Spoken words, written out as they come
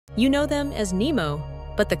You know them as Nemo,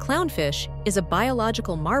 but the clownfish is a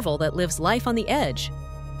biological marvel that lives life on the edge.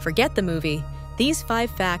 Forget the movie. These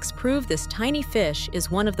 5 facts prove this tiny fish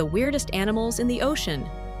is one of the weirdest animals in the ocean.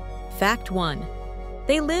 Fact 1.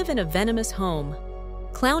 They live in a venomous home.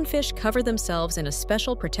 Clownfish cover themselves in a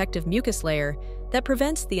special protective mucus layer that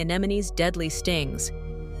prevents the anemone's deadly stings.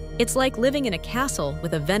 It's like living in a castle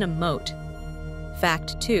with a venom moat.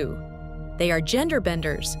 Fact 2. They are gender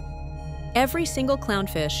benders. Every single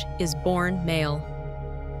clownfish is born male.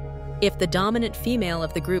 If the dominant female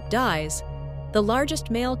of the group dies, the largest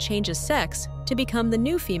male changes sex to become the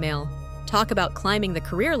new female. Talk about climbing the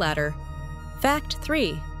career ladder. Fact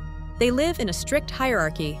 3. They live in a strict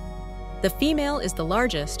hierarchy. The female is the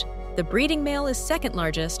largest, the breeding male is second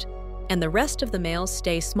largest, and the rest of the males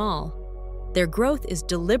stay small. Their growth is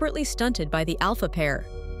deliberately stunted by the alpha pair.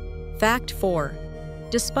 Fact 4.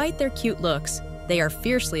 Despite their cute looks, they are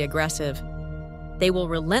fiercely aggressive. They will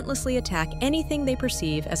relentlessly attack anything they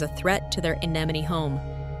perceive as a threat to their anemone home,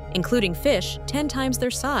 including fish 10 times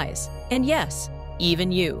their size, and yes,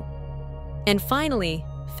 even you. And finally,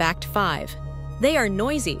 fact 5. They are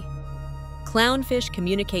noisy. Clownfish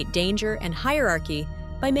communicate danger and hierarchy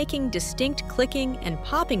by making distinct clicking and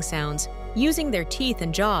popping sounds using their teeth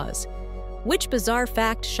and jaws. Which bizarre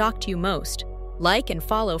fact shocked you most? Like and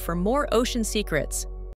follow for more ocean secrets.